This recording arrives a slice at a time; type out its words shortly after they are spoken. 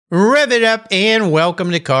Rev it up and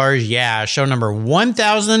welcome to Cars Yeah, show number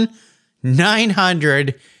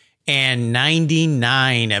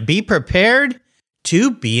 1999. Be prepared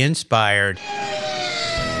to be inspired.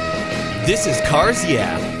 This is Cars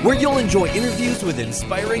Yeah, where you'll enjoy interviews with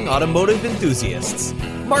inspiring automotive enthusiasts.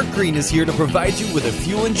 Mark Green is here to provide you with a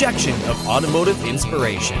fuel injection of automotive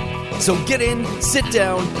inspiration. So get in, sit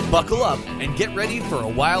down, buckle up, and get ready for a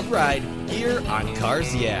wild ride here on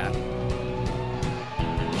Cars Yeah.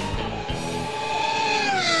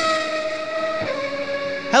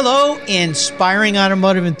 Hello, inspiring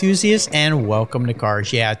automotive enthusiasts, and welcome to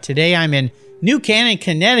Cars Yeah. Today I'm in New Canaan,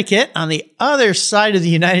 Connecticut, on the other side of the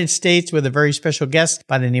United States with a very special guest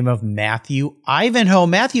by the name of Matthew Ivanhoe.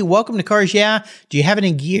 Matthew, welcome to Cars Yeah. Do you have it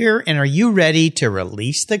in gear, and are you ready to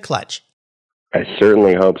release the clutch? I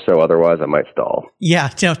certainly hope so. Otherwise, I might stall. Yeah,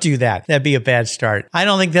 don't do that. That'd be a bad start. I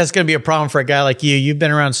don't think that's going to be a problem for a guy like you. You've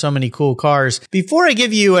been around so many cool cars. Before I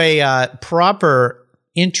give you a proper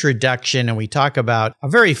introduction and we talk about a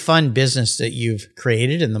very fun business that you've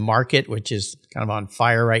created in the market, which is kind of on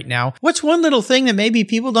fire right now, what's one little thing that maybe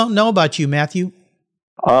people don't know about you, Matthew?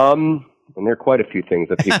 And there are quite a few things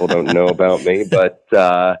that people don't know about me, but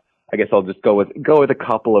I guess I'll just go with a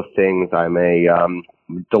couple of things. I'm a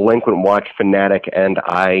delinquent watch fanatic, and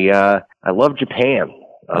I love Japan.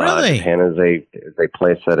 Really? Japan is a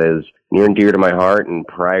place that is near and dear to my heart. And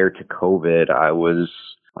prior to COVID, I was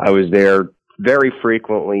there very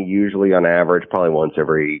frequently, usually on average, probably once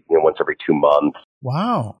every 2 months.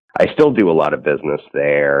 Wow. I still do a lot of business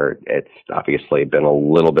there. It's obviously been a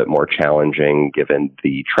little bit more challenging given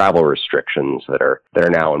the travel restrictions that are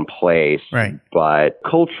now in place. Right. But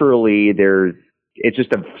culturally, it's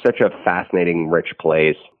just such a fascinating, rich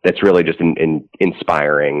place that's really just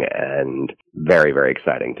inspiring and very, very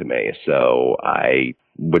exciting to me. So I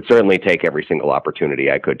would certainly take every single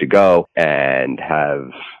opportunity I could to go, and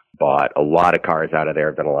have bought a lot of cars out of there.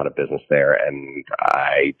 I've done a lot of business there, and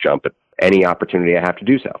I jump at any opportunity I have to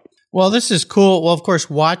do so. Well, this is cool. Well, of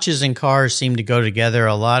course, watches and cars seem to go together.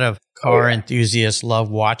 A lot of car enthusiasts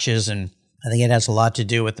love watches, and I think it has a lot to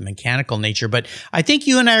do with the mechanical nature. But I think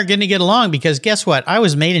you and I are going to get along because guess what? I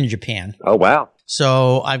was made in Japan. Oh, wow.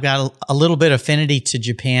 So I've got a little bit of affinity to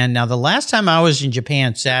Japan. Now, the last time I was in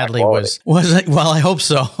Japan, sadly, was well, I hope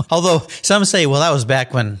so. Although some say, well, that was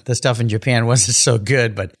back when the stuff in Japan wasn't so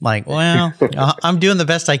good. But like, well, I'm doing the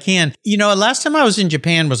best I can. You know, last time I was in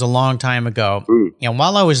Japan was a long time ago. And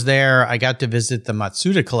while I was there, I got to visit the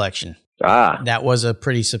Matsuda collection. That was a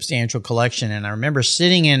pretty substantial collection. And I remember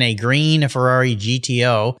sitting in a green Ferrari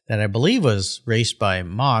GTO that I believe was raced by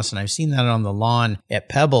Moss. And I've seen that on the lawn at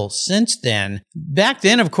Pebble since then. Back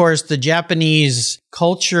then, of course, the Japanese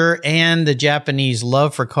culture and the Japanese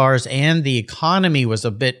love for cars and the economy was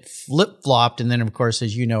a bit flip-flopped. And then, of course,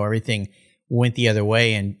 as you know, everything went the other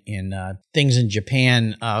way, and things in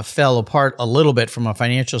Japan fell apart a little bit from a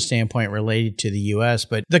financial standpoint related to the U.S.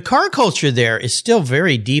 But the car culture there is still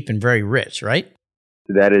very deep and very rich, right?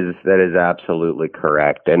 That is absolutely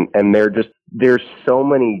correct, and there's so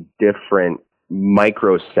many different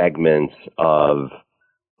micro segments of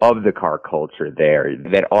the car culture there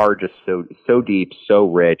that are just so deep, so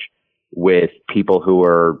rich, with people who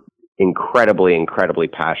are incredibly, incredibly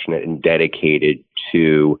passionate and dedicated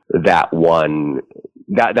to that one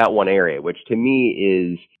area, which to me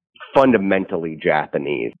is fundamentally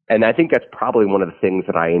Japanese. And I think that's probably one of the things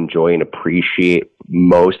that I enjoy and appreciate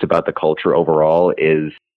most about the culture overall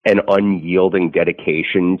is an unyielding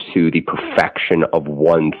dedication to the perfection of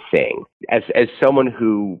one thing. As someone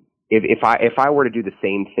who, if I were to do the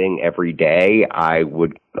same thing every day, I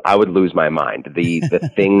would lose my mind.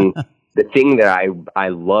 The thing that I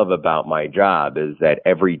love about my job is that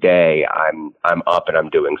every day I'm up and I'm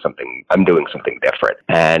doing something different.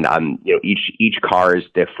 And each car is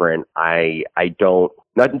different.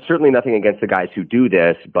 Certainly nothing against the guys who do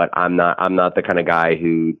this, but I'm not the kind of guy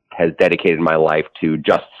who has dedicated my life to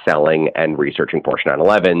just selling and researching Porsche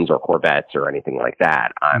 911s or Corvettes or anything like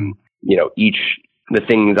that. The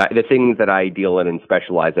things that I deal in and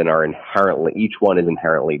specialize in are each one is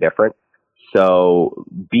inherently different. So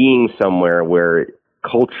being somewhere where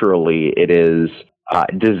culturally it is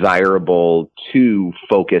desirable to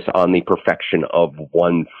focus on the perfection of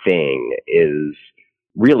one thing is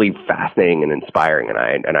really fascinating and inspiring, and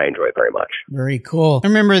I enjoy it very much. Very cool. I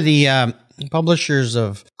remember the publishers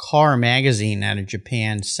of Car Magazine out of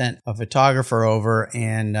Japan sent a photographer over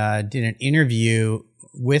and did an interview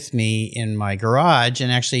with me in my garage,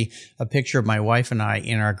 and actually a picture of my wife and I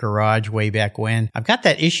in our garage way back when. I've got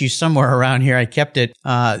that issue somewhere around here. I kept it.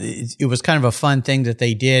 It was kind of a fun thing that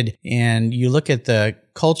they did. And you look at the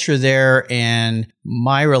culture there and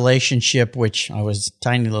my relationship, which I was a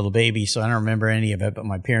tiny little baby, so I don't remember any of it, but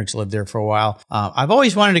my parents lived there for a while. I've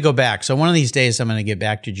always wanted to go back. So one of these days I'm going to get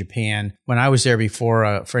back to Japan. When I was there before,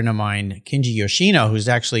 a friend of mine, Kenji Yoshino, who's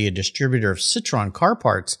actually a distributor of Citroen car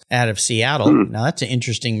parts out of Seattle. Now that's an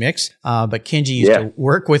interesting mix. But Kenji used to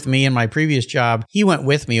work with me in my previous job. He went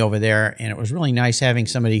with me over there, and it was really nice having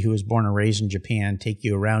somebody who was born and raised in Japan take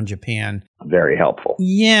you around Japan. Very helpful.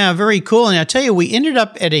 Yeah, very cool. And I'll tell you, we ended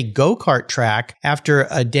up at a go-kart track after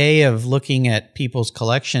a day of looking at people's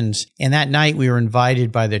collections. And that night we were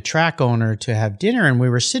invited by the track owner to have dinner. And we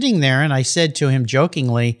were sitting there and I said to him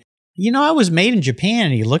jokingly, I was made in Japan.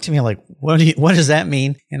 And he looked at me like, what does that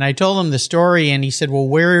mean? And I told him the story and he said, well,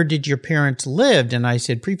 where did your parents live? And I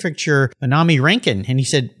said, Prefecture Minami Renkin. And he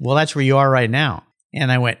said, well, that's where you are right now.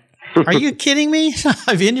 And I went, are you kidding me?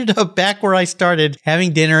 I've ended up back where I started,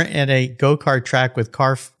 having dinner at a go-kart track with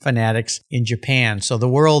car fanatics in Japan. So the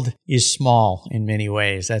world is small in many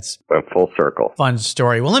ways. That's a full circle. Fun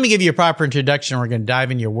story. Well, let me give you a proper introduction. We're going to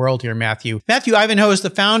dive into your world here, Matthew. Matthew Ivanhoe is the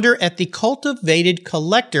founder at The Cultivated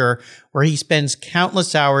Collector, where he spends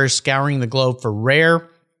countless hours scouring the globe for rare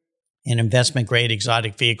and investment-grade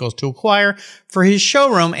exotic vehicles to acquire for his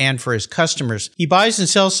showroom and for his customers. He buys and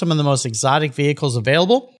sells some of the most exotic vehicles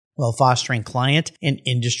available, while fostering client and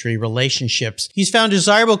industry relationships. He's found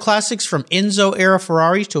desirable classics from Enzo-era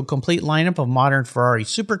Ferraris to a complete lineup of modern Ferrari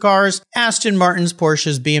supercars, Aston Martins,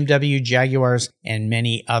 Porsches, BMW, Jaguars, and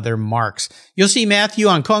many other marques. You'll see Matthew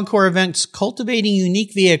on Concours events cultivating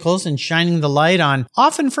unique vehicles and shining the light on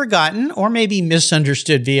often forgotten or maybe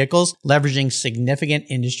misunderstood vehicles, leveraging significant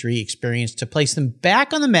industry experience to place them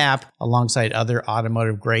back on the map alongside other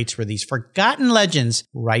automotive greats where these forgotten legends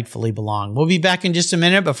rightfully belong. We'll be back in just a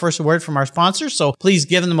minute, but first a word from our sponsors, so please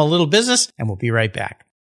give them a little business, and we'll be right back.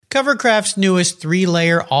 Covercraft's newest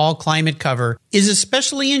 3-layer all-climate cover is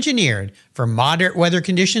especially engineered for moderate weather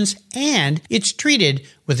conditions, and it's treated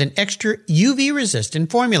with an extra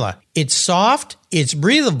UV-resistant formula. It's soft, it's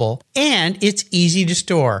breathable, and it's easy to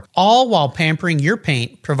store, all while pampering your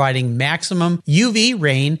paint, providing maximum UV,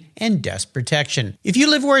 rain, and dust protection. If you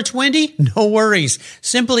live where it's windy, no worries.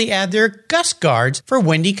 Simply add their gust guards for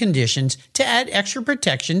windy conditions to add extra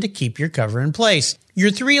protection to keep your cover in place.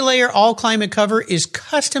 Your 3-layer all-climate cover is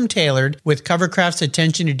custom tailored with Covercraft's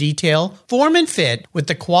attention to detail, form and fit with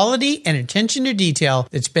the quality and attention to detail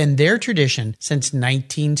that's been their tradition since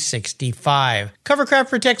 1965. Covercraft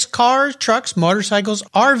protects cars, trucks, motorcycles,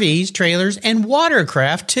 RVs, trailers, and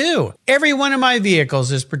watercraft too. Every one of my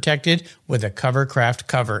vehicles is protected with a Covercraft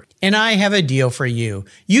cover. And I have a deal for you.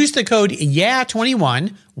 Use the code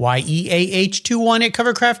YEAH21, YEAH21 at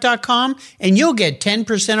covercraft.com, and you'll get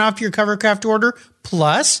 10% off your Covercraft order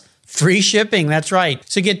plus free shipping. That's right.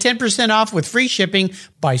 So get 10% off with free shipping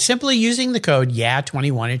by simply using the code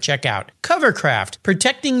YEAH21 at checkout. Covercraft,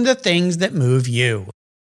 protecting the things that move you.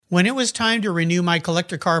 When it was time to renew my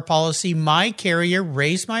collector car policy, my carrier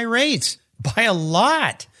raised my rates by a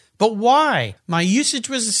lot. But why? My usage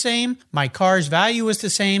was the same, my car's value was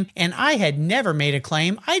the same, and I had never made a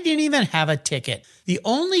claim. I didn't even have a ticket. The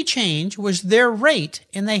only change was their rate,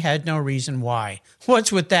 and they had no reason why.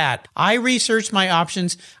 What's with that? I researched my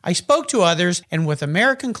options, I spoke to others, and with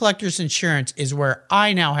American Collectors Insurance is where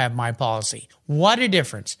I now have my policy. What a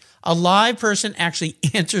difference. A live person actually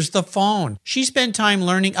answers the phone. She spent time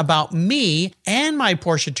learning about me and my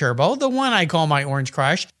Porsche Turbo, the one I call my Orange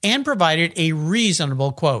Crush, and provided a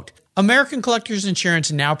reasonable quote. American Collectors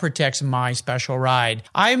Insurance now protects my special ride.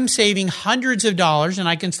 I'm saving hundreds of dollars and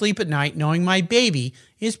I can sleep at night knowing my baby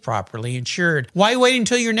is properly insured. Why wait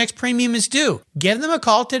until your next premium is due? Give them a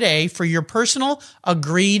call today for your personal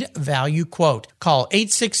agreed value quote. Call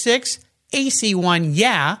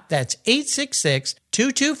 866-AC1-YEAH. That's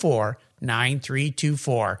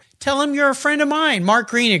 866-224-9324. Tell them you're a friend of mine,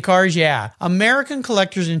 Mark Green at Cars Yeah. American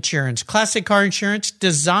Collectors Insurance, classic car insurance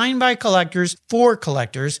designed by collectors for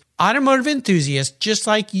collectors, automotive enthusiasts just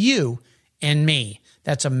like you and me.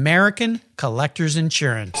 That's American Collectors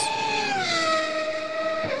Insurance.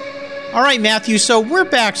 All right, Matthew, so we're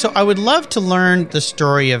back. So I would love to learn the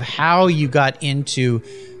story of how you got into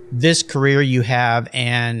this career you have,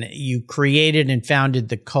 and you created and founded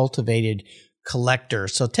The Cultivated Collector.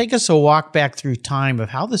 So take us a walk back through time of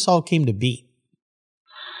how this all came to be.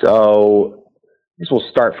 So this will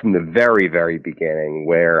start from the very, very beginning,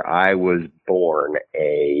 where I was born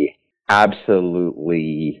a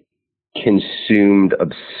absolutely consumed,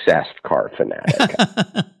 obsessed car fanatic.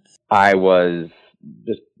 I was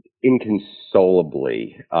just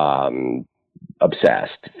inconsolably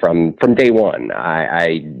obsessed from day one.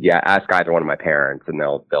 I ask either one of my parents, and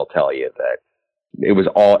they'll tell you that it was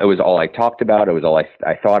all I talked about. It was all I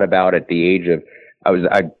thought about. At the age of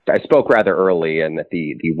I spoke rather early, and at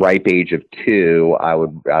the ripe age of 2, I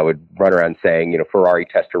would run around saying, Ferrari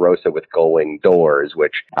Testarossa with gull-wing doors,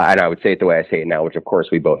 which, and I would say it the way I say it now, which of course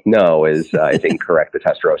we both know is incorrect. The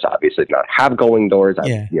Testarossa obviously did not have gull-wing doors.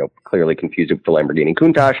 I clearly confused it with the Lamborghini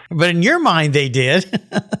Countach. But in your mind, they did.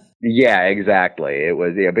 Yeah, exactly. It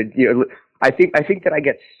was, but I think that I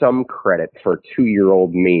get some credit for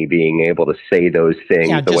 2-year-old me being able to say those things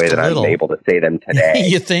the way that I'm able to say them today.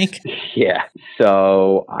 You think? Yeah.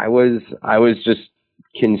 So I was just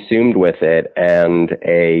consumed with it, and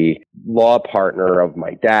a law partner of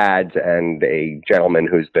my dad's and a gentleman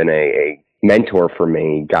who's been a mentor for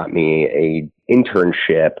me got me a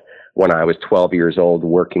internship when I was 12 years old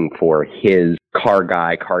working for his car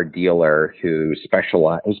dealer who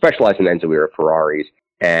specialized in Enzo Ferraris.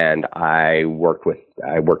 And I worked with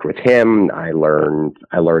him. I learned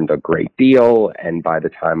a great deal. And by the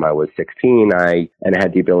time I was 16, I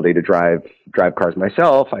had the ability to drive cars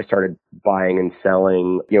myself. I started buying and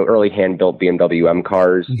selling, early hand-built BMW M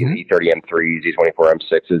cars, E30 M3s, E24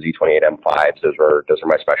 M6s, E28 M5s. Those are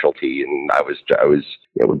my specialty. And I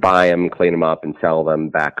would buy them, clean them up, and sell them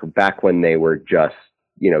back when they were just,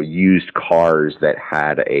 used cars that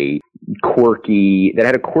had a quirky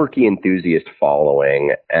enthusiast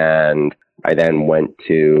following. And I then went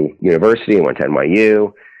to university, went to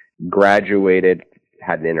NYU, graduated,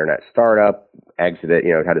 had an internet startup, exited,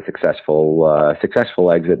 had a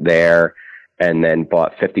successful exit there, and then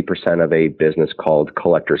bought 50% of a business called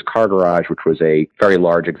Collector's Car Garage, which was a very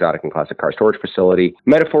large exotic and classic car storage facility.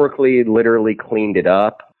 Metaphorically, literally cleaned it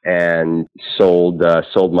up and sold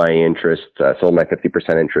my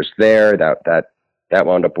 50% interest there. That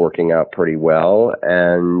wound up working out pretty well,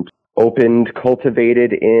 and opened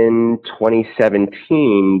Cultivated in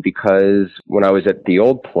 2017 because when I was at the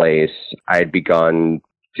old place, I had begun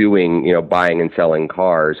doing, buying and selling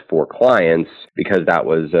cars for clients because that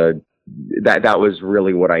was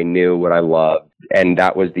really what I knew, what I loved. And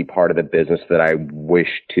that was the part of the business that I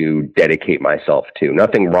wished to dedicate myself to.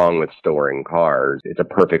 Nothing wrong with storing cars. It's a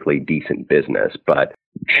perfectly decent business, but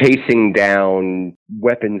chasing down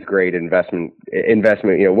weapons grade investment,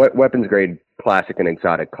 weapons grade classic and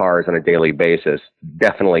exotic cars on a daily basis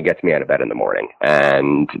definitely gets me out of bed in the morning.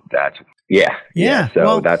 And that's,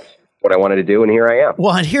 that's what I wanted to do, and here I am.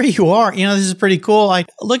 Well, and here you are. This is pretty cool.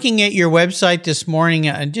 Looking at your website this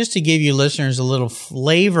morning, just to give you listeners a little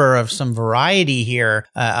flavor of some variety here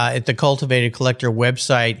at the Cultivated Collector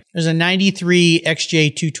website. There's a 93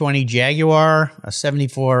 XJ220 Jaguar, a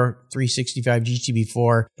 74 365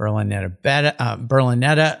 GTB4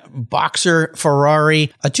 Berlinetta Boxer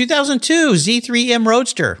Ferrari, a 2002 Z3M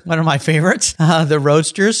Roadster, one of my favorites, the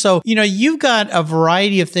Roadsters. So, you've got a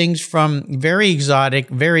variety of things from very exotic,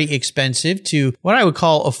 very expensive to what I would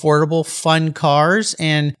call affordable, fun cars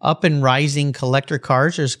and up and rising collector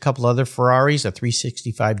cars. There's a couple other Ferraris, a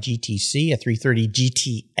 365 GTC, a 330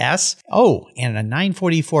 GTS. Oh, and a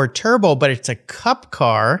 944 Turbo, but it's a cup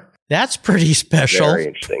car. That's pretty special. Very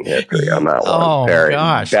interesting history on that one. Oh,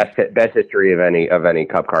 gosh. Best history of any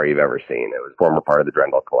cup car you've ever seen. It was former part of the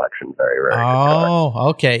Drendel collection. Very, very good car.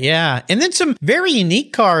 Okay, yeah. And then some very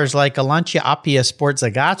unique cars like a Lancia Appia Sport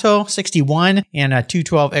Zagato 61 and a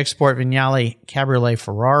 212 Export Vignale Cabriolet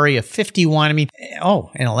Ferrari, a 51. And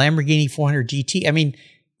a Lamborghini 400 GT.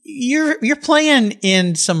 You're playing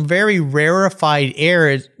in some very rarefied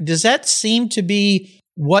air. Does that seem to be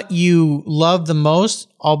what you love the most,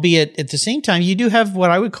 albeit at the same time, you do have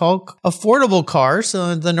what I would call affordable cars.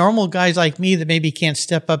 So the normal guys like me that maybe can't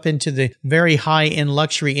step up into the very high-end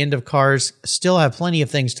luxury end of cars still have plenty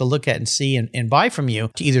of things to look at and see and buy from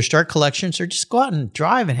you to either start collections or just go out and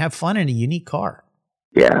drive and have fun in a unique car.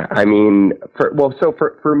 Yeah,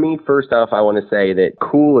 for me, first off, I want to say that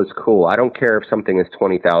cool is cool. I don't care if something is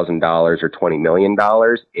 $20,000 or $20 million.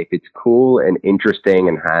 If it's cool and interesting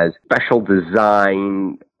and has special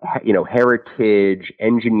design, heritage,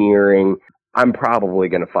 engineering, I'm probably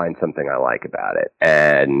going to find something I like about it.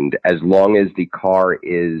 And as long as the car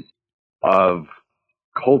is of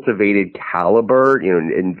cultivated caliber,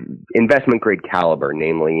 investment grade caliber,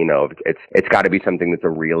 namely, it's got to be something that's a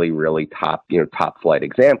really, really top flight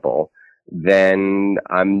example, then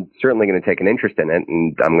I'm certainly going to take an interest in it,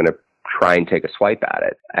 and I'm going to try and take a swipe at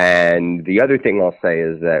it. And the other thing I'll say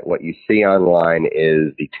is that what you see online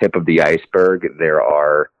is the tip of the iceberg. There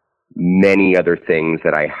are many other things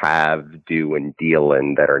that I have, do, and deal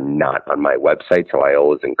in that are not on my website. So I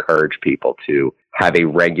always encourage people to have a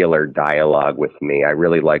regular dialogue with me. I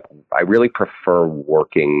really prefer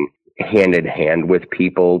working hand in hand with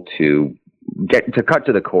people to to cut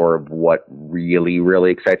to the core of what really,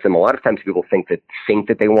 really excites them. A lot of times people think that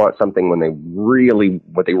they want something when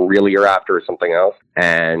what they really are after is something else.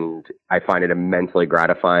 And I find it immensely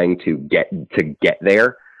gratifying to get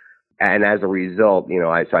there. And as a result,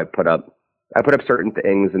 I put up certain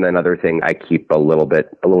things, and then other things I keep a little bit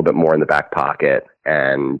more in the back pocket.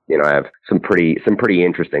 And, I have some pretty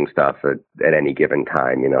interesting stuff at any given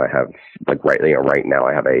time. I have right now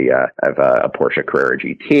I have a Porsche Carrera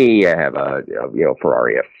GT. I have a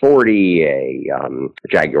Ferrari F40, a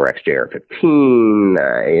Jaguar XJR15,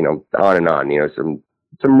 on and on,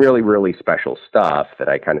 some really, really special stuff that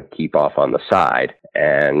I kind of keep off on the side.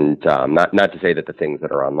 And not to say that the things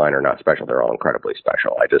that are online are not special; they're all incredibly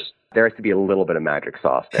special. There has to be a little bit of magic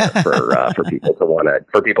sauce there for people to want to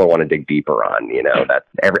dig deeper on. That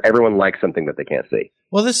everyone likes something that they can't see.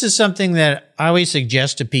 Well, this is something that I always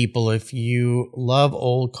suggest to people: if you love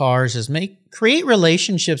old cars, create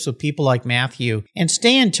relationships with people like Matthew and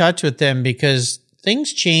stay in touch with them, because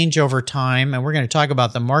things change over time, and we're going to talk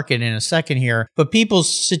about the market in a second here, but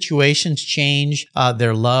people's situations change,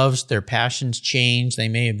 their loves, their passions change. They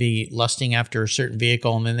may be lusting after a certain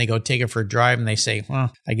vehicle, and then they go take it for a drive, and they say,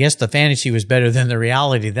 well, I guess the fantasy was better than the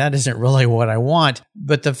reality. That isn't really what I want.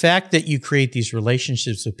 But the fact that you create these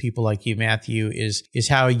relationships with people like you, Matthew, is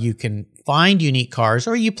how you can find unique cars,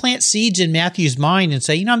 or you plant seeds in Matthew's mind and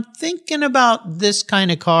say, I'm thinking about this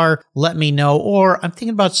kind of car, let me know, or I'm thinking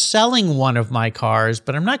about selling one of my cars,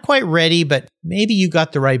 but I'm not quite ready, but maybe you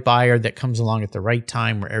got the right buyer that comes along at the right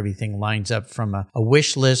time where everything lines up from a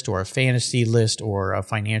wish list or a fantasy list or a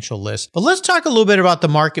financial list. But let's talk a little bit about the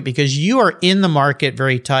market, because you are in the market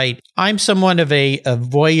very tight. I'm somewhat of a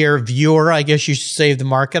voyeur viewer, I guess you should say, of the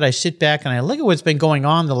market. I sit back and I look at what's been going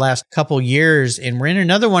on the last couple years, and we're in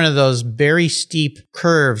another one of those very steep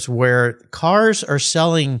curves where cars are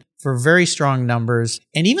selling for very strong numbers,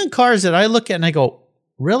 and even cars that I look at and I go,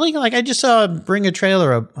 really? Like, I just saw Bring a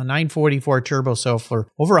Trailer, a 944 turbo sell for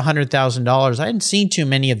over $100,000. I hadn't seen too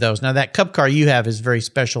many of those. Now, that Cup car you have is very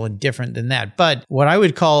special and different than that. But what I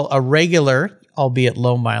would call a regular, albeit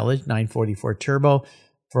low mileage, 944 turbo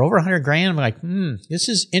for over $100,000, I'm like, this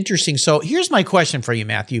is interesting. So here's my question for you,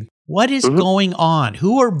 Matthew. What is going on?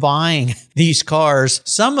 Who are buying these cars?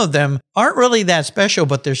 Some of them aren't really that special,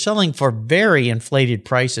 but they're selling for very inflated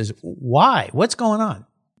prices. Why? What's going on?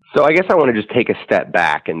 So I guess I want to just take a step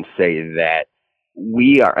back and say that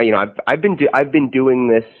we are, I've been doing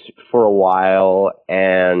this for a while,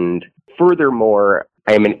 and furthermore,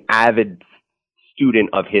 I am an avid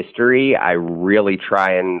student of history. I really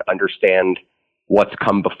try and understand what's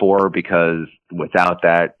come before, because without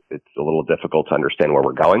that, it's a little difficult to understand where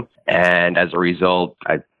we're going. And as a result,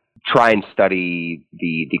 I try and study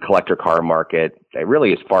the collector car market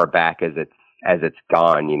really as far back as it's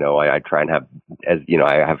gone. I try and have, I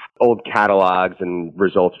have old catalogs and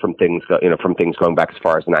results from things going back as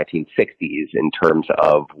far as the 1960s in terms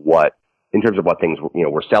of what things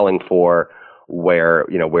were selling for, where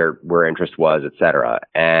interest was, et cetera.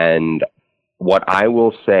 And what I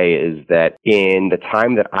will say is that in the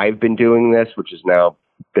time that I've been doing this, which has now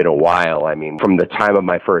been a while, I mean, from the time of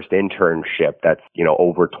my first internship, that's,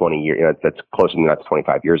 over 20 years, that's closer than that's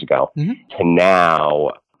 25 years ago, to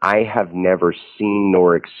now, I have never seen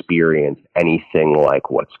nor experienced anything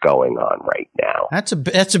like what's going on right now.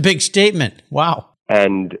 That's a big statement. Wow.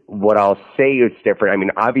 And what I'll say is different. I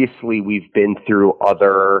mean, obviously we've been through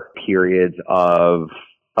other periods of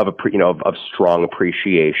strong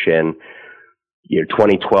appreciation.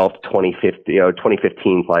 2012,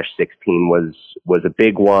 2015/16 was a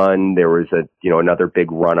big one. There was another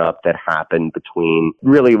big run up that happened between,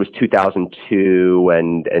 really it was 2002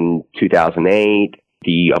 and 2008.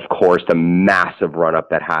 Of course, the massive run-up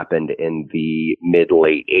that happened in the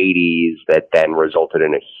mid-late 80s that then resulted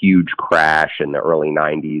in a huge crash in the early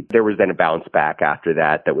 90s. There was then a bounce back after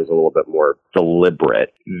that was a little bit more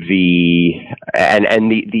deliberate. The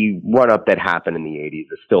run-up that happened in the 80s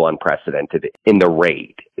is still unprecedented in the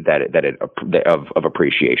rate of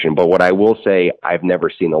appreciation. But what I will say I've never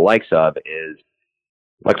seen the likes of is,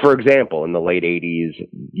 like, for example, in the late 80s,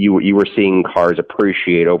 you were seeing cars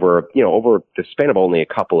appreciate over the span of only a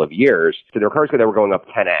couple of years. So there were cars that were going up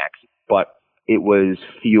 10x, but it was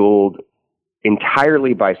fueled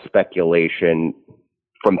entirely by speculation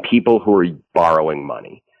from people who are borrowing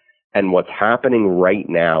money. And what's happening right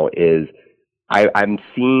now is I'm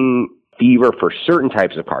seeing fever for certain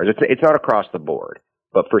types of cars. It's not across the board,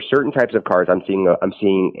 But for certain types of cars, I'm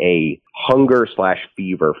seeing a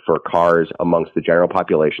hunger/fever for cars amongst the general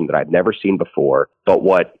population that I've never seen before. But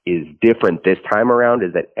what is different this time around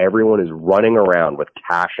is that everyone is running around with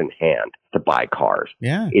cash in hand to buy cars.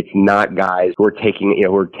 Yeah. It's not guys who are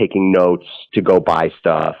taking notes to go buy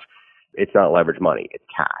stuff. It's not leverage money. It's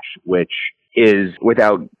cash, which is,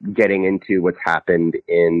 without getting into what's happened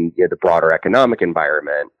in the broader economic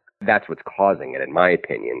environment, that's what's causing it, in my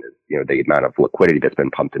opinion, is, the amount of liquidity that's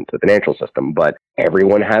been pumped into the financial system. But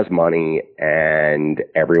everyone has money and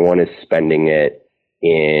everyone is spending it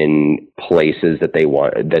in places that they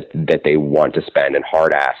want, that they want to spend, and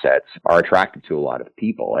hard assets are attracted to a lot of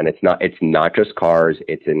people. And it's not just cars,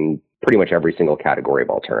 it's in pretty much every single category of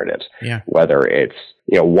alternatives. Yeah. Whether it's,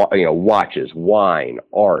 watches, wine,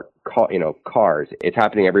 art, cars, it's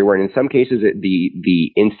happening everywhere. And in some cases,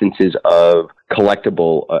 the instances of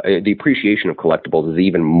the appreciation of collectibles is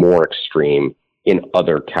even more extreme in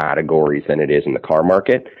other categories than it is in the car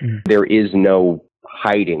market. Mm. There is no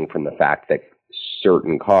hiding from the fact that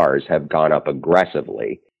certain cars have gone up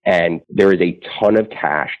aggressively, and there is a ton of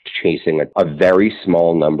cash chasing a very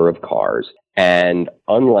small number of cars. And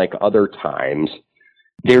unlike other times,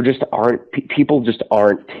 people just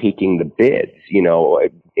aren't taking the bids.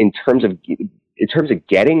 In terms of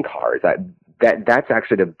getting cars, that's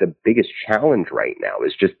actually the biggest challenge right now,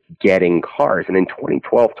 is just getting cars. And in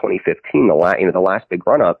 2012, 2015, the last big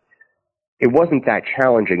run up, it wasn't that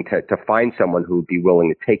challenging to find someone who would be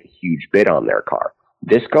willing to take a huge bid on their car.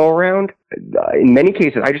 This go around, in many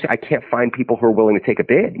cases, I can't find people who are willing to take a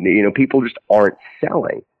bid. People just aren't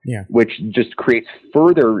selling. Yeah. Which just creates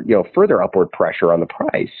further upward pressure on the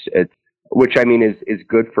price. Which I mean is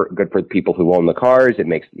good for the people who own the cars. It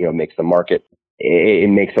makes the market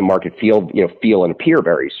feel and appear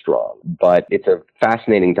very strong. But it's a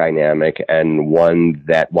fascinating dynamic, and one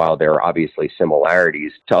that, while there are obviously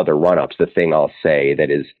similarities to other run-ups, the thing I'll say that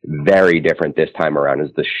is very different this time around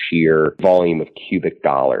is the sheer volume of cubic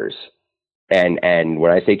dollars. And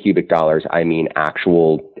when I say cubic dollars, I mean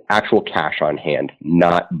actual cash on hand,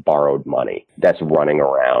 not borrowed money that's running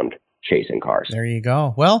around chasing cars. There you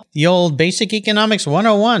go. Well, the old Basic Economics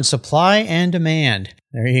 101, supply and demand.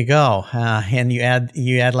 There you go. And you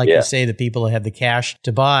add, like you say, the people who have the cash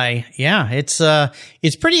to buy. Yeah, it's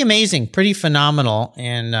pretty amazing, pretty phenomenal.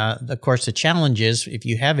 And, of course, the challenge is, if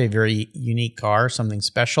you have a very unique car, something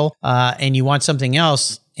special, and you want something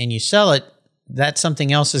else and you sell it, that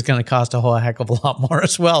something else is going to cost a whole heck of a lot more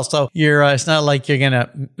as well. So it's not like you're going to,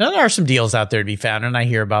 there are some deals out there to be found, and I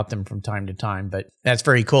hear about them from time to time, but that's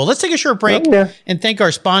very cool. Let's take a short break and thank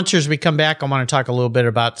our sponsors. We come back, I want to talk a little bit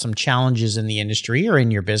about some challenges in the industry or in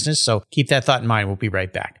your business. So keep that thought in mind. We'll be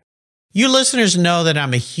right back. You listeners know that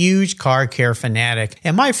I'm a huge car care fanatic,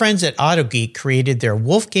 and my friends at AutoGeek created their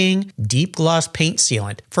Wolfgang Deep Gloss Paint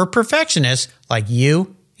Sealant for perfectionists like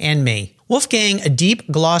you and me. Wolfgang, a deep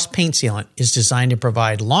gloss paint sealant, is designed to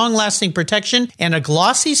provide long-lasting protection and a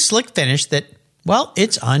glossy, slick finish that, well,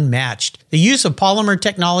 it's unmatched. The use of polymer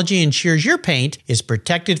technology ensures your paint is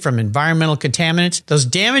protected from environmental contaminants, those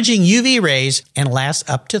damaging UV rays, and lasts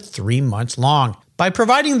up to 3 months long. By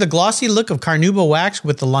providing the glossy look of Carnauba wax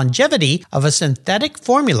with the longevity of a synthetic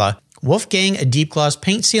formula, Wolfgang, a deep gloss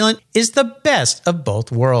paint sealant, is the best of both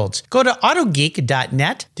worlds. Go to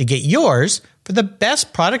autogeek.net to get yours for the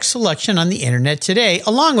best product selection on the internet today,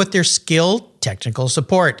 along with their skilled technical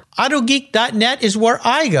support. Autogeek.net is where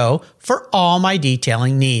I go for all my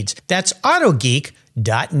detailing needs. That's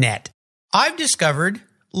autogeek.net. I've discovered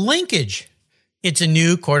Linkage. It's a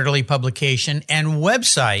new quarterly publication and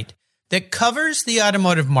website that covers the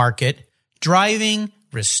automotive market, driving,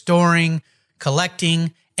 restoring,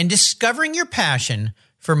 collecting, and discovering your passion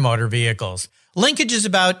for motor vehicles. Linkage is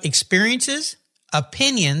about experiences,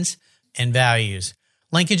 opinions, and values.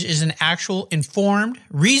 Linkage is an actual informed,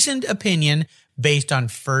 reasoned opinion based on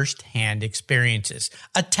first-hand experiences.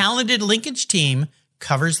 A talented Linkage team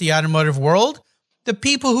covers the automotive world, the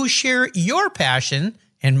people who share your passion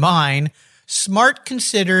and mine, smart,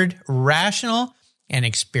 considered, rational, and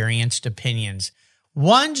experienced opinions,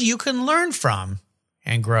 ones you can learn from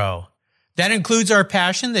and grow. That includes our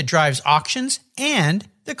passion that drives auctions and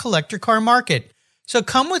the collector car market. So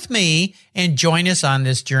come with me and join us on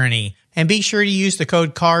this journey. And be sure to use the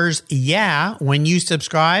code CARSYEAH when you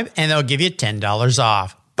subscribe, and they'll give you $10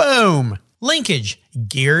 off. Boom! Linkage,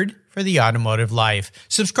 geared for the automotive life.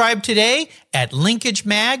 Subscribe today at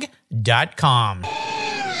linkagemag.com.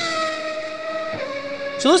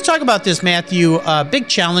 So let's talk about this, Matthew. Big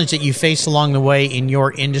challenge that you face along the way in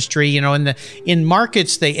your industry. You know, in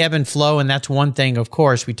markets, they ebb and flow, and that's one thing, of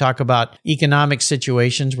course. We talk about economic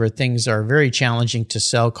situations where things are very challenging to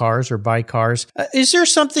sell cars or buy cars. Is there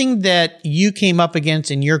something that you came up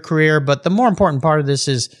against in your career? But the more important part of this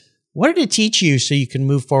is, what did it teach you so you can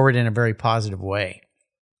move forward in a very positive way?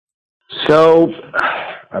 So,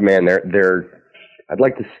 man, I'd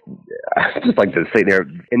just like to say there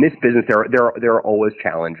in this business there are always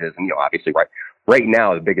challenges, and obviously right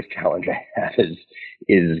now the biggest challenge I have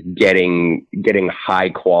is getting high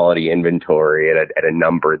quality inventory at a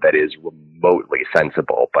number that is remotely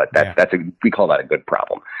sensible. But we call that a good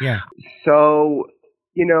problem. Yeah. So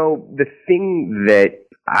the thing that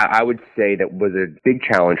I would say that was a big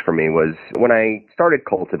challenge for me was when I started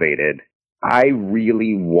Cultivated, I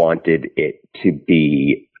really wanted it to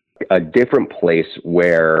be a different place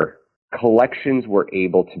where collections were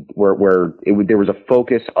able to, there was a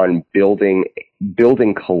focus on building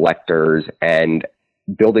collectors and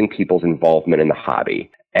building people's involvement in the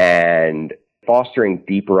hobby and fostering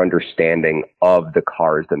deeper understanding of the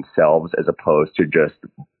cars themselves as opposed to just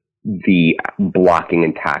the blocking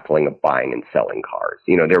and tackling of buying and selling cars.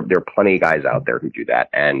 There are plenty of guys out there who do that,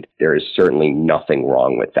 and there is certainly nothing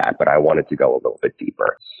wrong with that, but I wanted to go a little bit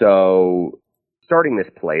deeper. So starting this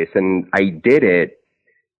place, and I did it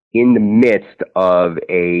in the midst of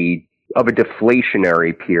a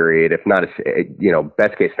deflationary period, if not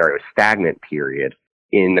best case scenario, a stagnant period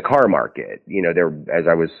in the car market. As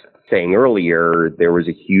I was saying earlier, there was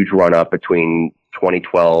a huge run up between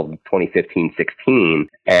 2012, 2015, 16,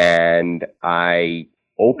 and I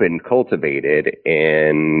opened Cultivated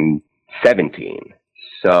in 17.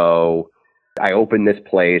 So I opened this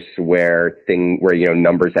place where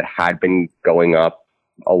numbers that had been going up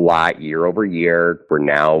a lot year over year were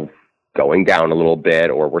now going down a little bit,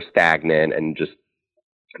 or were stagnant, and just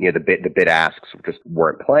the bid asks just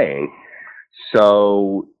weren't playing.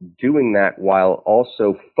 So doing that while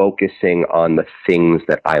also focusing on the things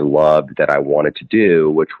that I loved, that I wanted to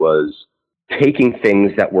do, which was taking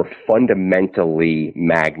things that were fundamentally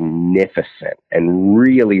magnificent and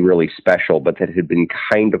really, really special, but that had been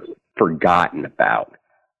kind of forgotten about,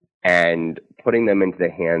 and putting them into the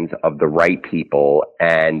hands of the right people,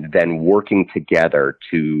 and then working together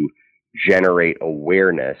to generate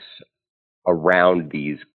awareness around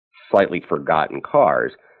these slightly forgotten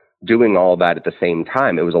cars. Doing all that at the same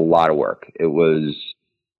time, it was a lot of work. It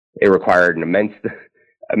required an immense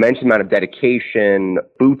amount of dedication,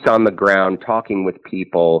 boots on the ground, talking with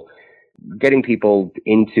people, getting people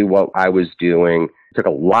into what I was doing. It took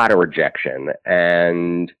a lot of rejection,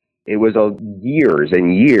 and it was years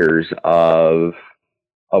and years of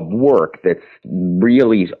work that's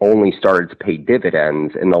really only started to pay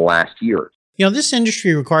dividends in the last year. This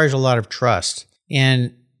industry requires a lot of trust,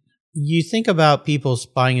 and you think about people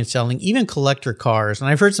buying and selling, even collector cars, and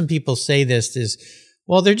I've heard some people say this is,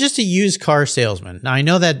 well, they're just a used car salesman. Now, I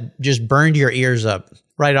know that just burned your ears up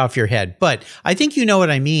right off your head, but I think you know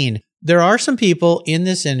what I mean. There are some people in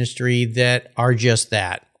this industry that are just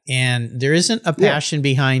that, and there isn't a passion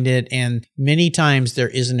behind it, and many times there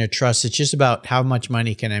isn't a trust. It's just about how much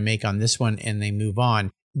money can I make on this one, and they move on.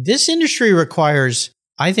 This industry requires,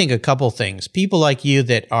 I think, a couple things. People like you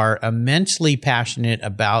that are immensely passionate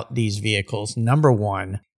about these vehicles, number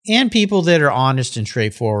one, and people that are honest and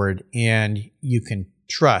straightforward, and you can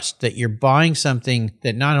trust that you're buying something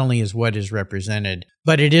that not only is what is represented,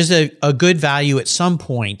 but it is a good value at some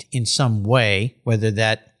point in some way, whether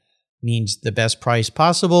that means the best price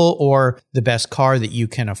possible or the best car that you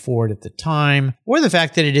can afford at the time, or the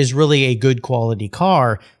fact that it is really a good quality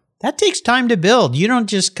car. That takes time to build. You don't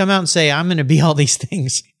just come out and say, I'm going to be all these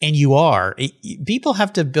things, and you are. People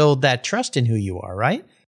have to build that trust in who you are, right?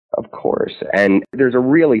 Of course. And there's a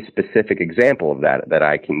really specific example of that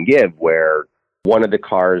I can give, where one of the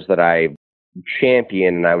cars that I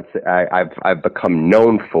champion and I would say I've become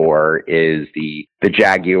known for is the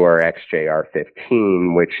Jaguar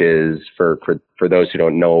XJR15, which is for those who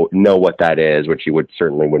don't know what that is, which you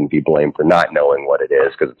wouldn't be blamed for not knowing what it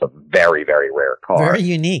is, because it's a very, very rare car. Very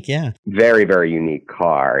unique, yeah. Very, very unique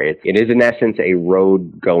car. It is in essence a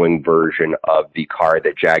road-going version of the car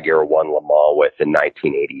that Jaguar won Le Mans with in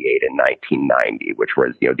 1988 and 1990, which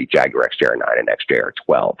was the Jaguar XJR9 and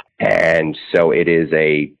XJR12. And so it is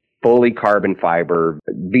a fully carbon fiber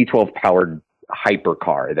V12 powered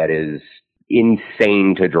hypercar that is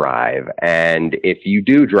insane to drive. And if you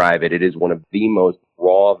do drive it, it is one of the most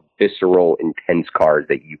raw, visceral, intense cars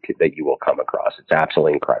that you will come across. It's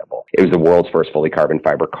absolutely incredible. It was the world's first fully carbon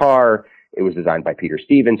fiber car. It was designed by Peter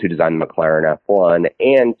Stevens, who designed the McLaren F1,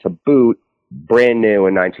 and to boot, brand new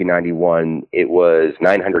in 1991, it was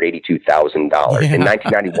 $982,000 in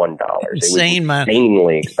 1991 dollars. Insane, it was man.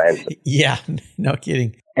 Insanely expensive. Yeah, no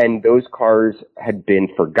kidding. And those cars had been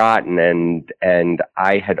forgotten, and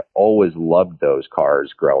I had always loved those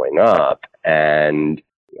cars growing up. And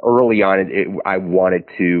early on, I wanted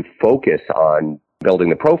to focus on building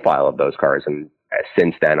the profile of those cars. And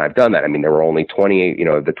since then, I've done that. I mean, there were only 28,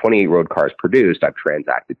 the 28 road cars produced. I've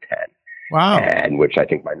transacted 10. Wow. And which I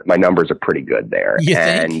think my numbers are pretty good there. You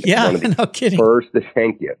and think? Yeah, no kidding.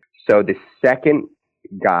 Thank you. So the second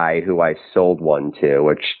guy who I sold one to,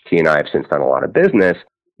 which he and I have since done a lot of business,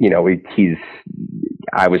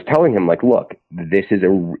 I was telling him, like, look, this is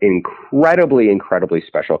an incredibly, incredibly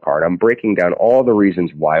special car. And I'm breaking down all the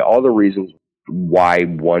reasons why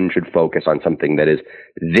one should focus on something that is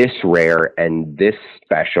this rare and this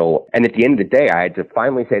special. And at the end of the day, I had to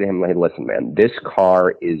finally say to him, hey, listen, man, this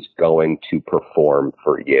car is going to perform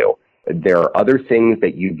for you. There are other things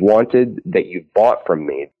that you've wanted, that you've bought from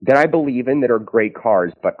me, that I believe in, that are great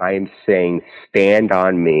cars, but I am saying, stand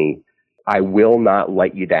on me. I will not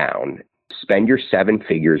let you down. Spend your 7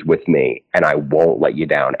 figures with me, and I won't let you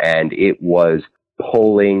down. And it was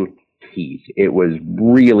pulling teeth. It was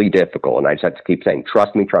really difficult, and I just had to keep saying,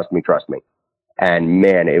 trust me, trust me, trust me. And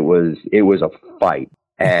man, it was a fight.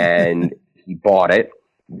 And he bought it.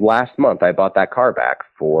 Last month, I bought that car back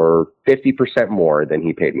for 50% more than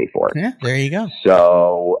he paid me for it. Yeah, there you go.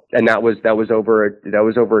 So, and that was over a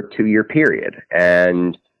 2-year period.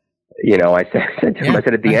 And I said to him, I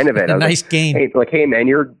said at the end of it, I was nice game. Hey man,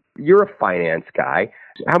 you're a finance guy.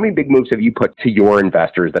 How many big moves have you put to your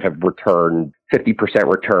investors that have returned 50%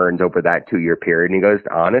 returns over that 2-year period? And he goes,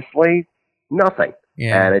 honestly, nothing.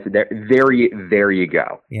 Yeah. And I said, there you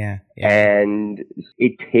go. Yeah. And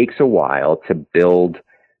it takes a while to build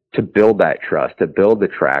that trust, to build the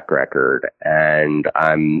track record. And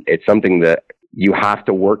it's something that you have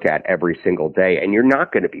to work at every single day. And you're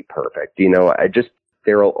not going to be perfect.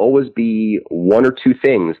 There will always be 1 or 2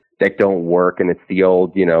 things that don't work. And it's the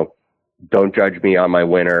old, don't judge me on my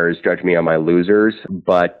winners, judge me on my losers.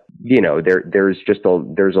 But, there's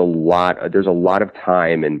a lot of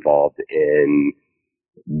time involved in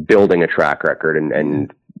building a track record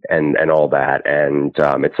and all that. And,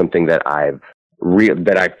 it's something that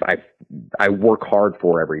I work hard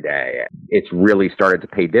for every day. It's really started to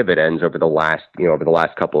pay dividends over the last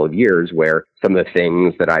couple of years, where some of the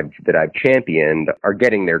things that I've championed are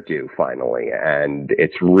getting their due finally. And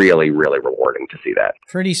it's really, really rewarding to see that.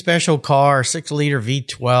 Pretty special car, 6-liter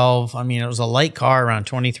V12. I mean, it was a light car, around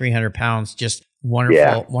 2,300 pounds, just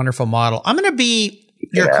wonderful, wonderful model. I'm going to be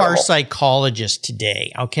your car psychologist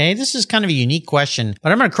today. Okay. This is kind of a unique question,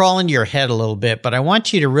 but I'm going to crawl into your head a little bit, but I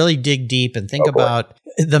want you to really dig deep and think about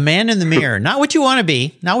the man in the mirror, not what you want to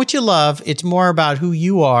be, not what you love. It's more about who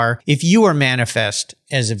you are if you are manifest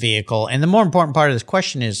as a vehicle. And the more important part of this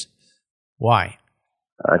question is why?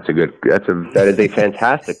 That is a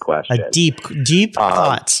fantastic question. A deep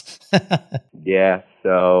thoughts. Yeah.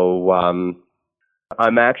 So,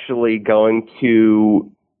 I'm actually going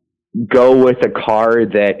to go with a car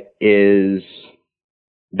that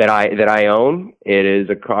I own. It is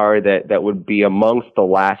a car that would be amongst the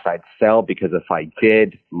last I'd sell, because if I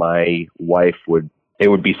did, my wife it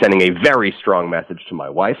would be sending a very strong message to my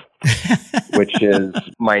wife, which is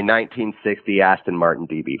my 1960 Aston Martin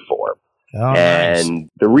DB4. Oh, and nice.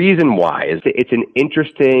 The reason why is it's an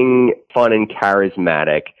interesting, fun, and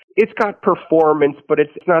charismatic. It's got performance, but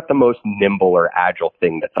it's not the most nimble or agile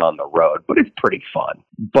thing that's on the road, but it's pretty fun.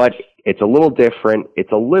 But it's a little different.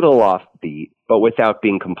 It's a little offbeat, but without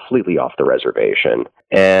being completely off the reservation.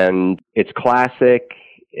 And it's classic.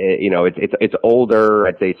 It's older.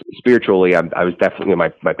 I'd say spiritually, I was definitely,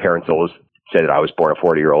 my parents always said that I was born a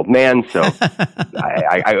 40-year-old man, so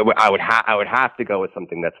I would have to go with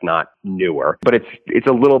something that's not newer. But it's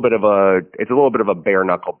a little bit of a bare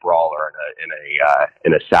knuckle brawler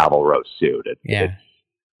in a Savile Row suit.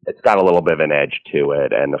 It's got a little bit of an edge to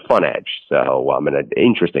it, and a fun edge. So an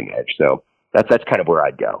interesting edge. So that's kind of where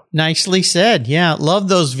I'd go. Nicely said. Yeah. Love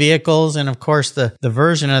those vehicles. And of course, the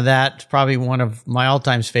version of that, probably one of my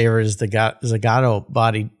all-time favorites, is the Zagato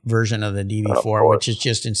body version of the DB4, which is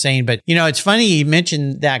just insane. But, it's funny you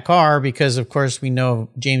mentioned that car, because of course we know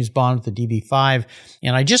James Bond with the DB5.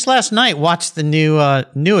 And I just last night watched the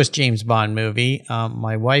newest James Bond movie.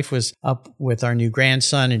 My wife was up with our new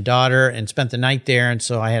grandson and daughter and spent the night there. And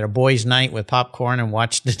so I had a boys' night with popcorn and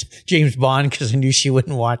watched the James Bond, because I knew she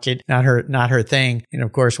wouldn't watch it. Not her thing. And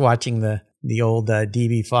of course, watching the old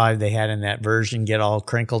DB5 they had in that version get all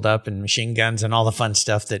crinkled up and machine guns and all the fun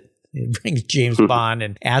stuff that It brings James Bond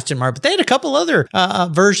and Aston Martin. But they had a couple other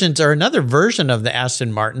versions, or another version of the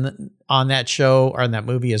Aston Martin on that show or in that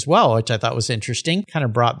movie as well, which I thought was interesting. Kind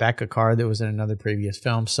of brought back a car that was in another previous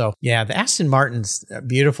film. So yeah, the Aston Martin's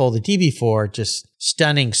beautiful. The DB4, just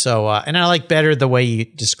stunning. So, and I like better the way you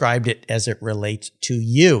described it as it relates to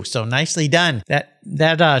you. So nicely done.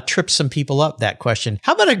 That trips some people up, that question.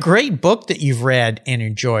 How about a great book that you've read and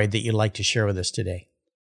enjoyed that you'd like to share with us today?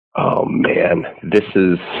 Oh man,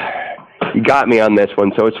 you got me on this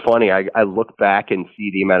one. So it's funny. I look back and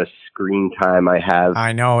see the amount of screen time I have.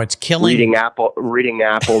 I know, it's killing reading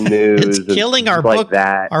Apple News. It's killing our like book,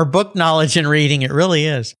 that. Our book knowledge and reading. It really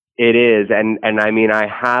is. It is, and I mean, I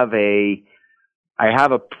have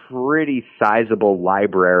a pretty sizable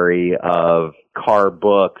library of car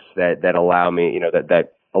books that allow me,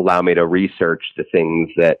 that allow me to research the things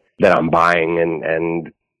that I'm buying,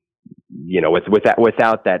 and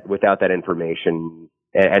without that information,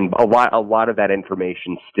 and a lot of that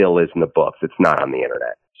information still is in the books. It's not on the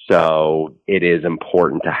internet, so it is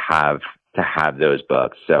important to have those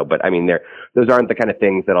books. So, but I mean, those aren't the kind of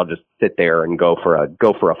things that I'll just sit there and go for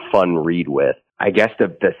a fun read with. I guess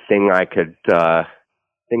the thing I could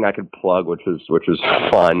plug, which was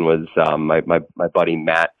fun, was my buddy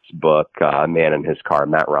Matt's book, Man in His Car,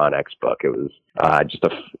 Matt Ronek's book. It was just a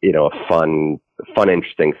fun,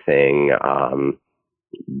 interesting thing.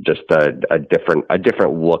 Just a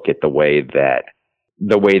different look at the way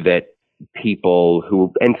that people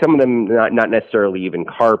who, and some of them not necessarily even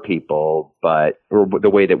car people, but or the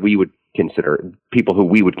way that we would consider people who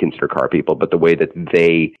we would consider car people, but the way that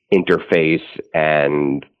they interface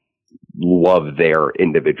and love their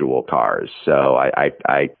individual cars. So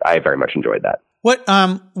I very much enjoyed that.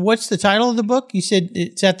 What's the title of the book? You said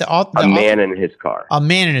it's at A Man in His Car. A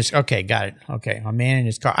Man in His. Okay, got it. Okay, A Man in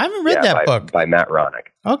His Car. I haven't read that book by Matt Ronek.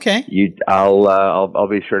 Okay, I'll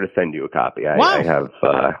be sure to send you a copy. Wow.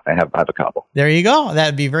 I have a couple. There you go.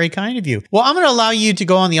 That'd be very kind of you. Well, I'm going to allow you to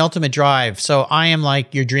go on the ultimate drive. So I am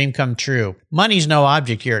like your dream come true. Money's no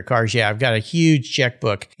object here at Cars Yeah. I've got a huge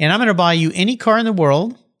checkbook, and I'm going to buy you any car in the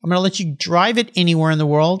world. I'm going to let you drive it anywhere in the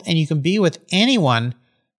world, and you can be with anyone,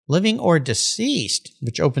 living or deceased,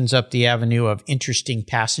 which opens up the avenue of interesting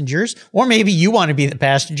passengers. Or maybe you want to be the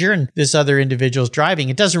passenger and this other individual's driving.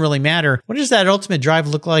 It doesn't really matter. What does that ultimate drive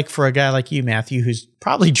look like for a guy like you, Matthew, who's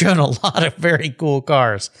probably driven a lot of very cool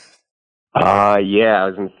cars? Yeah,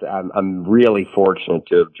 I'm really fortunate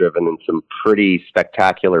to have driven in some pretty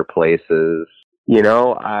spectacular places.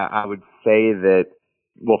 I would say that,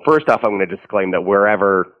 well, first off, I'm going to disclaim that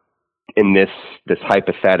wherever in this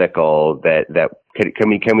hypothetical that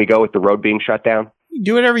can we go with the road being shut down?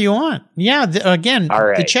 Do whatever you want. Yeah. Again,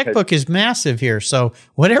 right, the checkbook is massive here. So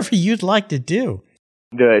whatever you'd like to do.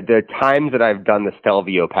 The times that I've done the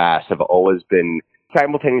Stelvio Pass have always been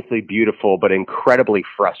simultaneously beautiful, but incredibly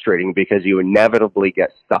frustrating because you inevitably get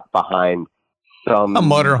stuck behind a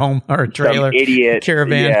motorhome or a trailer, some idiot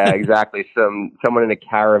caravan. Yeah, exactly. Someone in a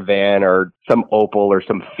caravan or some Opel or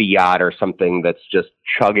some Fiat or something that's just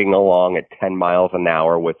chugging along at 10 miles an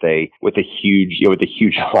hour with a huge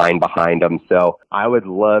line behind them. So I would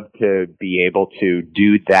love to be able to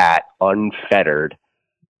do that unfettered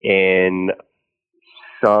in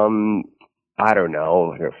some, I don't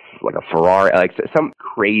know, like a Ferrari, like some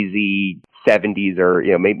crazy 70s or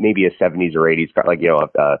maybe a 70s or 80s car, like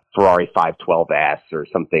a Ferrari 512S or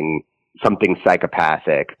something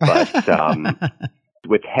psychopathic, but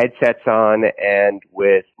with headsets on and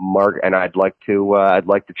with Mark. And I'd like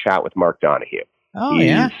to chat with Mark Donohue. Oh,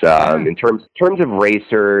 In terms of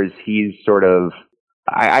racers, he's sort of,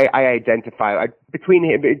 I identify between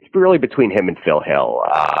him. It's really between him and Phil Hill.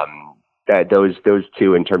 That those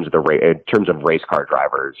two in terms of race car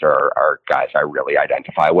drivers are guys I really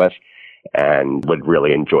identify with and would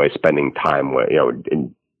really enjoy spending time with.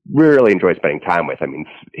 I mean,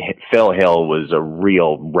 Phil Hill was a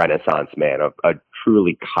real Renaissance man, a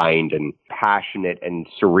truly kind and passionate and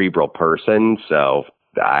cerebral person. So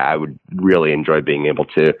I would really enjoy being able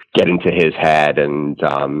to get into his head, and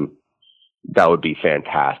that would be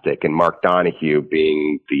fantastic. And Mark Donohue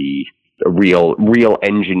being the real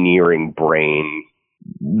engineering brain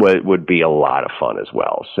would be a lot of fun as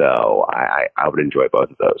well. So I would enjoy both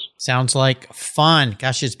of those. Sounds like fun.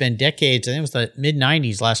 Gosh, it's been decades. I think it was the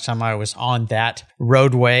mid-90s last time I was on that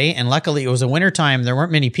roadway. And luckily it was a wintertime. There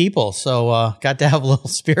weren't many people. So got to have a little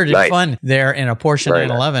spirited fun there in a Porsche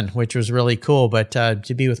 911, which was really cool. But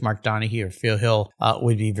to be with Mark Donohue or Phil Hill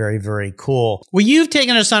would be very, very cool. Well, you've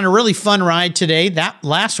taken us on a really fun ride today. That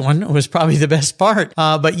last one was probably the best part.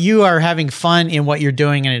 But you are having fun in what you're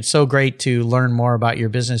doing. And it's so great to learn more about about your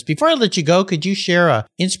business. Before I let you go, could you share a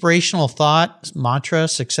inspirational thought, mantra,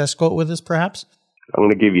 success quote with us, perhaps? I'm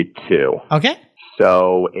going to give you two. Okay.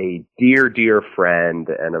 So a dear friend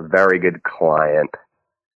and a very good client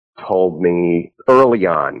told me early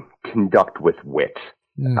on, conduct with wit.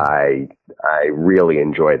 I really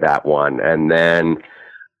enjoyed that one. And then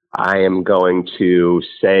I am going to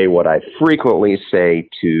say what I frequently say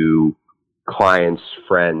to clients,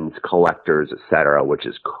 friends, collectors, etc., which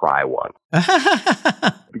is cry once.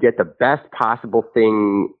 Get the best possible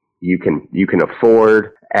thing you can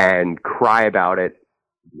afford and cry about it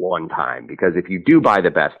one time. Because if you do buy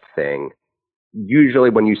the best thing,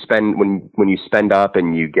 usually when you spend up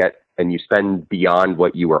and you spend beyond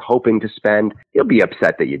what you were hoping to spend, you'll be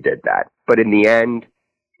upset that you did that. But in the end,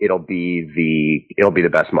 it'll be the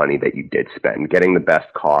best money that you did spend. Getting the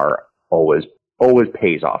best car always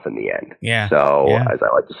pays off in the end. Yeah. So, as I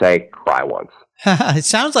like to say, cry once. It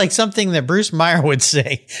sounds like something that Bruce Meyer would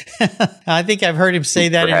say. I think I've heard him say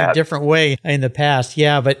that in a different way in the past.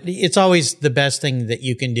 Yeah, but it's always the best thing that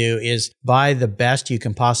you can do is buy the best you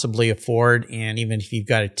can possibly afford. And even if you've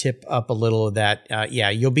got to tip up a little of that,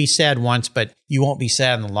 you'll be sad once, but you won't be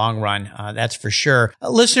sad in the long run. That's for sure.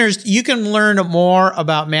 Listeners, you can learn more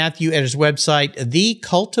about Matthew at his website,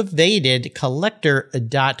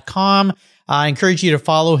 thecultivatedcollector.com. I encourage you to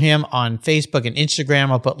follow him on Facebook and Instagram.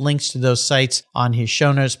 I'll put links to those sites on his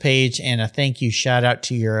show notes page. And a thank you shout out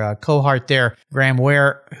to your cohort there, Graham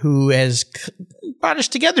Ware, who has brought us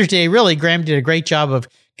together today. Really, Graham did a great job of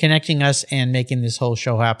connecting us and making this whole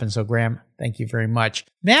show happen. So Graham, thank you very much.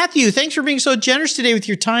 Matthew, thanks for being so generous today with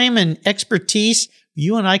your time and expertise.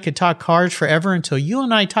 You and I could talk cars forever until you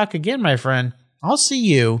and I talk again, my friend. I'll see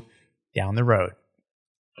you down the road.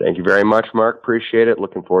 Thank you very much, Mark. Appreciate it.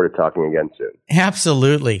 Looking forward to talking again soon.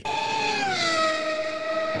 Absolutely.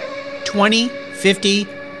 20, 50,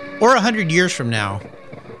 or 100 years from now,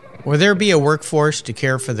 will there be a workforce to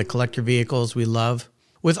care for the collector vehicles we love?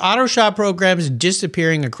 With auto shop programs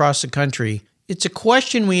disappearing across the country, it's a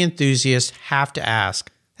question we enthusiasts have to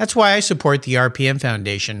ask. That's why I support the RPM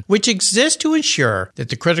Foundation, which exists to ensure that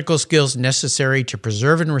the critical skills necessary to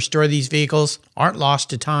preserve and restore these vehicles aren't lost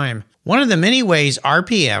to time. One of the many ways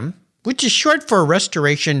RPM, which is short for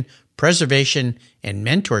Restoration, Preservation, and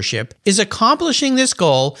Mentorship, is accomplishing this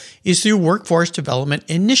goal is through workforce development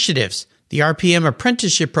initiatives. The RPM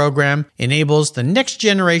Apprenticeship Program enables the next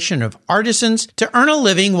generation of artisans to earn a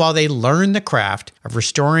living while they learn the craft of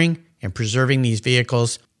restoring and preserving these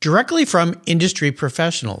vehicles directly from industry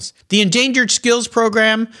professionals. The Endangered Skills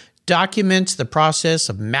Program documents the process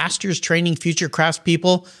of masters training future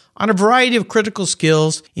craftspeople on a variety of critical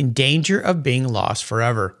skills in danger of being lost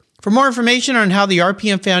forever. For more information on how the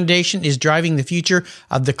RPM Foundation is driving the future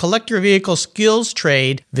of the collector vehicle skills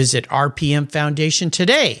trade, visit RPM Foundation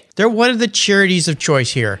today. They're one of the charities of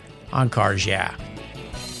choice here on Cars Yeah!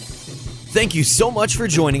 Thank you so much for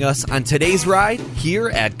joining us on today's ride here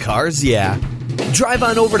at Cars Yeah! Drive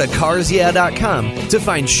on over to carsyeah.com to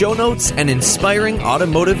find show notes and inspiring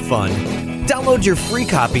automotive fun. Download your free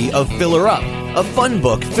copy of Filler Up, a fun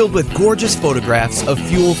book filled with gorgeous photographs of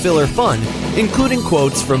fuel filler fun, including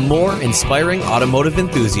quotes from more inspiring automotive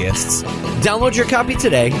enthusiasts. Download your copy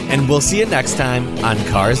today, and we'll see you next time on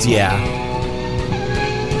Cars Yeah!